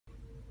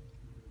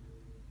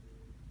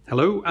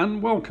Hello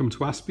and welcome to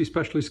Aspie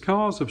Specialist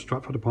Cars of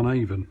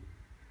Stratford-upon-Avon.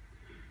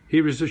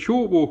 Here is a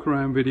short walk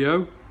around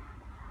video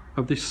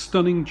of this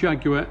stunning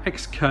Jaguar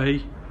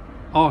XK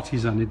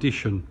Artisan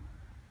Edition.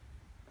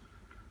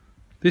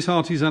 This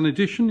Artisan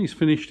Edition is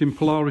finished in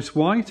Polaris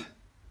white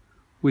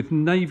with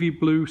navy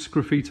blue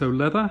sgraffito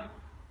leather,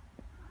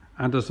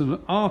 and as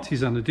an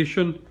Artisan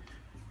Edition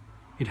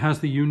it has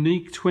the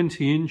unique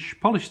 20-inch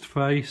polished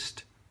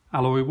faced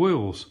alloy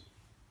wheels.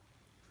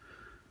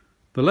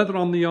 The leather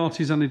on the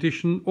Artisan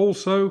Edition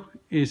also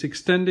is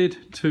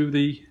extended to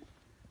the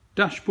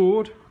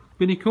dashboard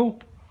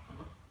binnacle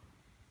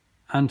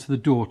and to the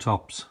door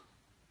tops.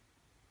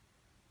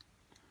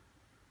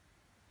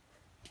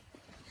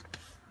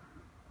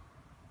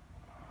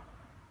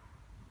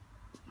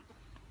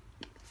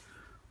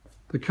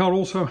 The car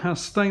also has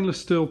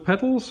stainless steel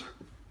pedals,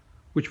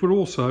 which were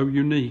also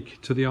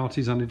unique to the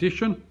Artisan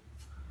Edition.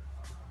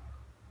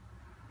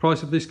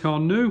 Price of this car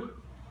new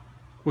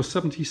was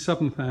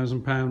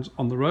 £77,000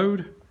 on the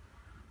road,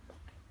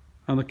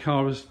 and the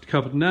car is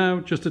covered now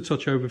just a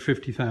touch over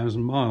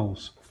 50,000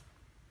 miles.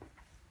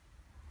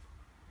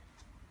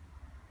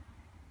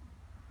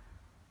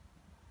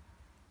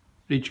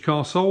 Each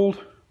car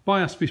sold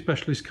by Aspie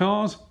Specialist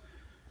Cars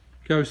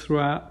goes through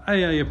our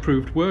AA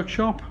approved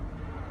workshop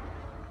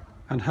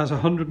and has a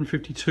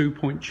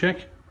 152-point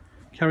check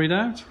carried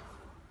out.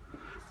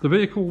 The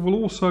vehicle will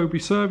also be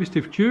serviced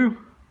if due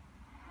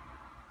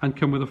and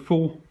come with a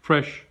full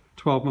fresh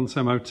 12 months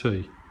MOT.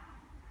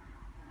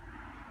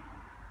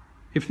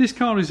 If this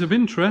car is of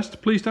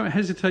interest, please don't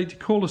hesitate to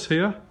call us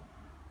here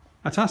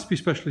at Aspie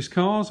Specialist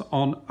Cars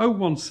on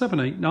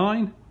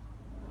 01789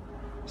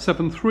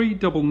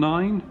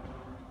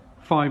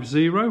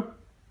 739950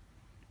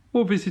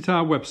 or visit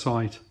our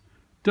website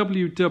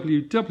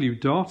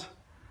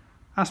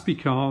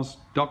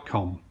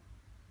www.aspiecars.com.